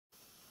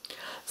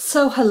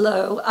So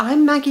hello,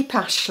 I'm Maggie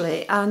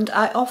Pashley and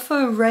I offer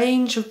a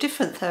range of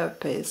different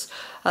therapies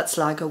at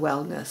Sligo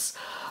Wellness.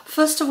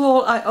 First of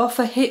all, I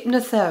offer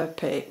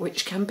hypnotherapy,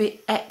 which can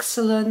be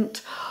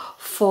excellent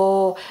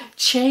for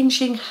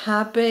changing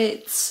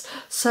habits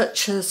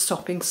such as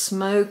stopping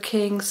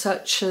smoking,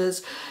 such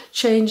as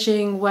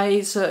changing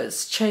ways of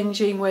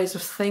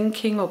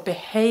thinking or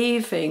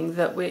behaving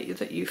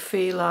that you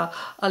feel are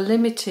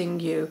limiting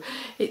you.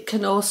 It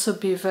can also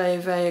be a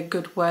very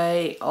good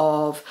way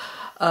of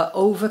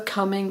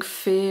overcoming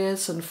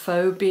fears and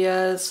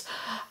phobias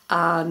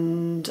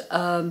and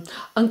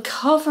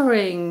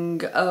uncovering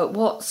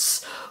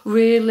what's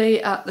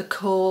really at the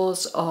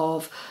cause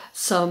of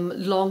some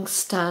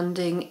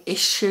long-standing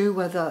issue,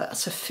 whether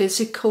that's a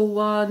physical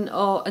one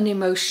or an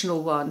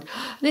emotional one.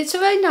 And it's a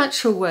very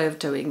natural way of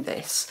doing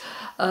this.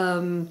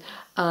 And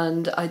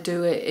I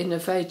do it in a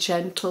very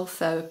gentle,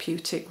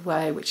 therapeutic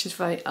way, which is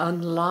very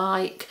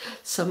unlike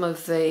some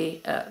of the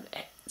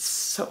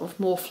sort of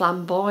more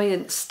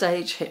flamboyant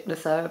stage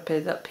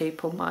hypnotherapy that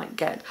people might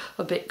get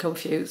a bit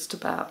confused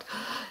about.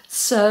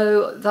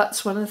 So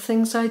that's one of the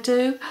things I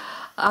do.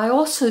 I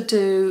also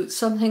do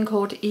something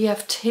called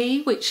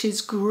EFT, which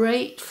is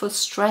great for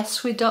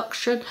stress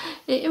reduction.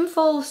 It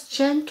involves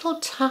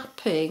gentle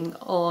tapping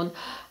on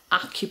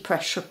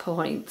acupressure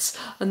points,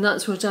 and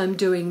that's what I'm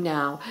doing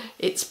now.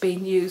 It's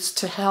been used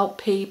to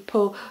help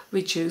people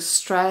reduce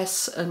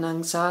stress and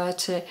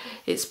anxiety.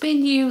 It's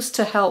been used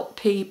to help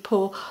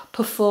people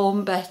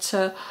perform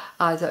better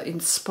either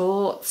in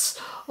sports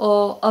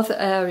or other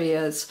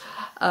areas,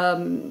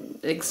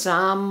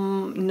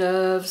 exam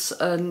nerves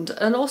and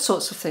all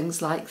sorts of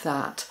things like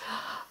that.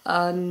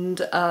 And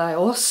I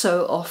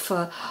also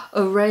offer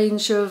a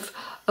range of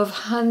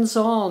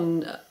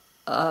hands-on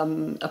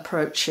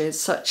approaches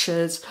such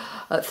as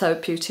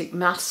therapeutic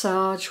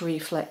massage,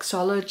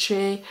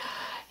 reflexology,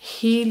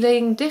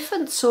 healing,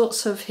 different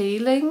sorts of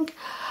healing,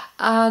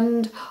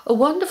 and a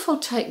wonderful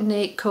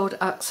technique called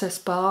access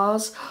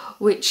bars,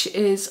 which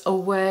is a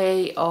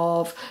way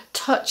of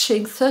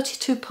touching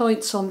 32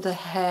 points on the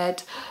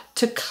head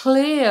to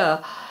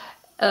clear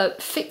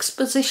fixed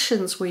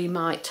positions we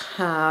might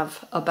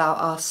have about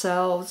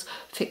ourselves,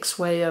 fixed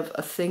way of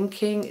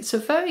thinking. It's a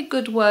very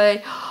good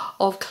way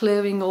of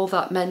clearing all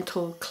that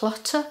mental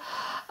clutter,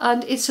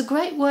 and it's a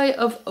great way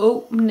of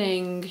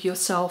opening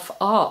yourself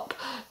up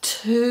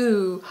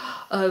to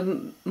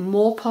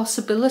more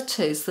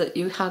possibilities that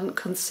you hadn't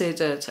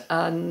considered,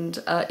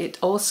 and it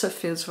also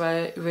feels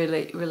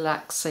really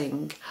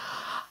relaxing.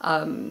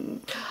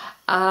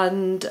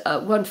 And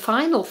one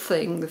final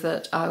thing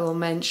that I will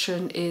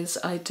mention is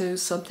I do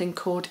something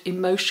called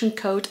emotion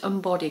code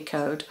and body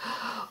code,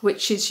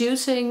 which is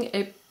using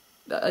a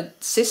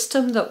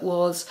system that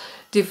was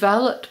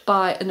developed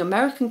by an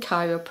American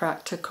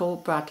chiropractor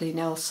called Bradley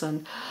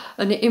Nelson,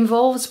 and it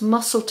involves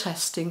muscle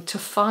testing to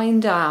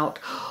find out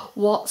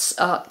what's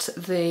at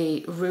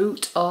the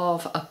root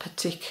of a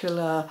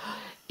particular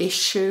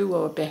issue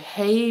or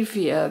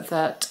behaviour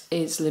that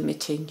is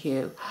limiting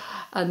you.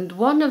 And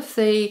one of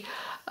the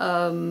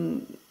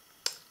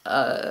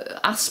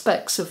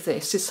aspects of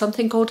this is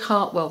something called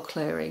Hartwell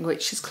clearing,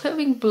 which is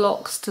clearing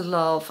blocks to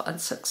love and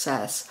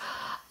success.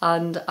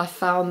 And I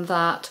found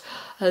that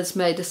has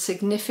made a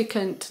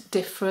significant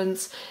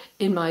difference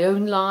in my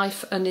own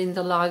life and in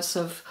the lives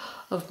of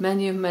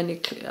many of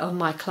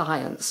my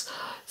clients.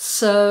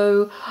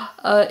 So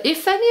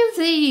if any of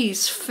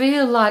these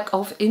feel like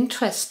of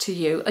interest to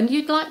you and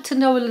you'd like to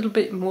know a little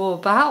bit more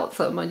about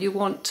them and you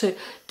want to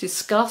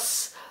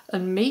discuss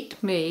and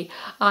meet me,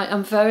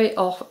 I'm very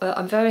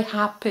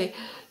happy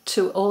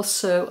to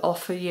also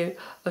offer you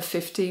a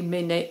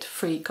 15-minute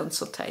free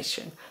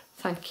consultation.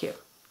 Thank you.